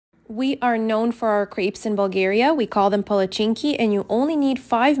We are known for our crepes in Bulgaria. We call them polachinki, and you only need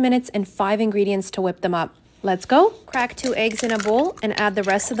 5 minutes and 5 ingredients to whip them up. Let's go. Crack 2 eggs in a bowl and add the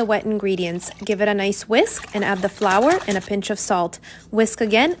rest of the wet ingredients. Give it a nice whisk and add the flour and a pinch of salt. Whisk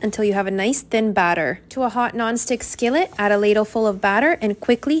again until you have a nice thin batter. To a hot nonstick skillet, add a ladle full of batter and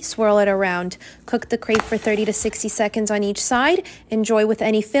quickly swirl it around. Cook the crepe for 30 to 60 seconds on each side. Enjoy with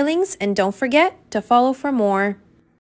any fillings, and don't forget to follow for more.